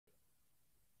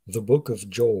The Book of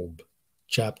Job,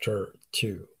 Chapter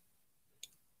 2.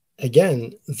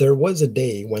 Again, there was a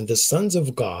day when the sons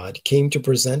of God came to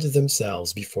present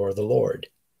themselves before the Lord,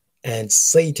 and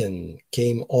Satan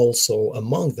came also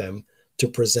among them to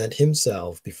present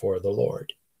himself before the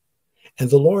Lord. And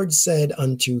the Lord said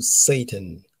unto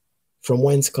Satan, From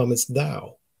whence comest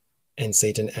thou? And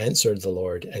Satan answered the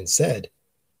Lord and said,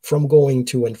 From going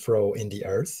to and fro in the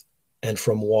earth, and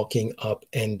from walking up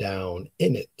and down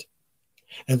in it.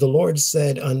 And the Lord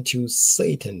said unto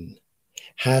Satan,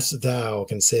 Hast thou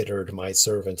considered my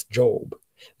servant Job,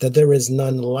 that there is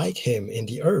none like him in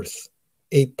the earth,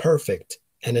 a perfect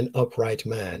and an upright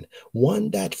man,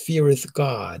 one that feareth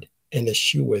God and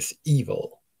escheweth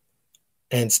evil?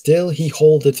 And still he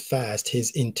holdeth fast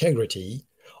his integrity,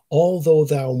 although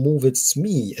thou movedst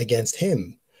me against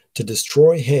him, to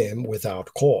destroy him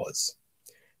without cause.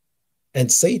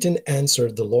 And Satan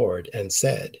answered the Lord and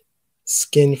said,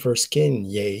 Skin for skin,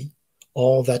 yea,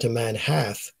 all that a man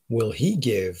hath will he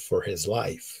give for his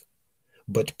life.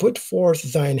 But put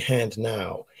forth thine hand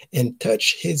now, and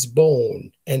touch his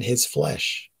bone and his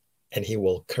flesh, and he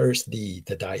will curse thee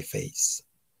to thy face.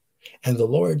 And the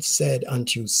Lord said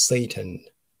unto Satan,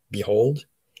 Behold,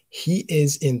 he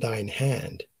is in thine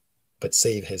hand, but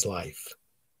save his life.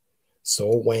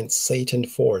 So went Satan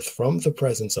forth from the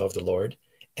presence of the Lord,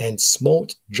 and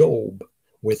smote Job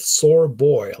with sore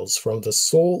boils from the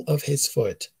sole of his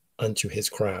foot unto his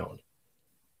crown.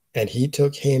 And he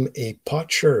took him a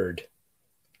potsherd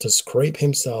to scrape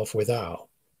himself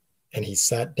withal, and he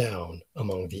sat down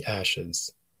among the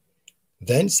ashes.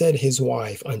 Then said his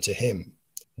wife unto him,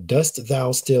 Dost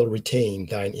thou still retain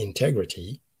thine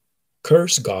integrity?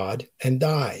 Curse God and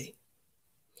die.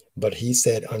 But he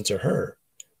said unto her,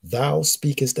 Thou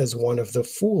speakest as one of the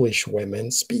foolish women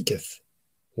speaketh.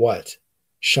 What?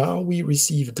 Shall we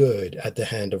receive good at the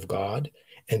hand of God,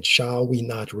 and shall we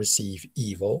not receive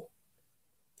evil?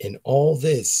 In all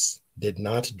this did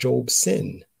not Job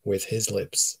sin with his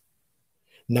lips.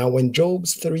 Now when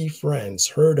Job's 3 friends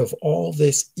heard of all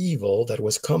this evil that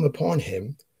was come upon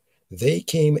him, they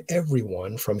came every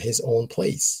one from his own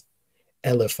place,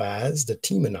 Eliphaz the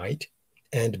Temanite,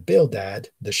 and Bildad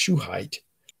the Shuhite,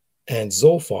 and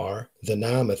Zophar the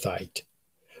Naamathite.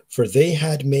 For they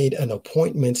had made an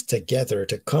appointment together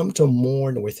to come to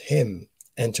mourn with him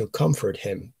and to comfort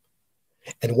him.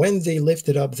 And when they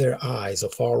lifted up their eyes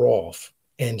afar off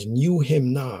and knew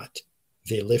him not,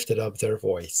 they lifted up their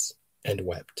voice and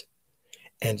wept.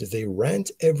 And they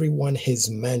rent every one his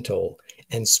mantle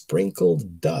and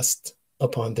sprinkled dust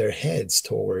upon their heads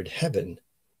toward heaven.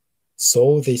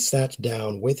 So they sat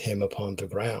down with him upon the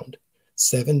ground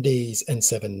 7 days and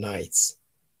 7 nights,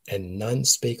 and none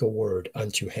spake a word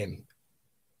unto him,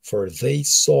 for they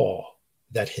saw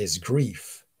that his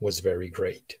grief was very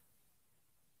great.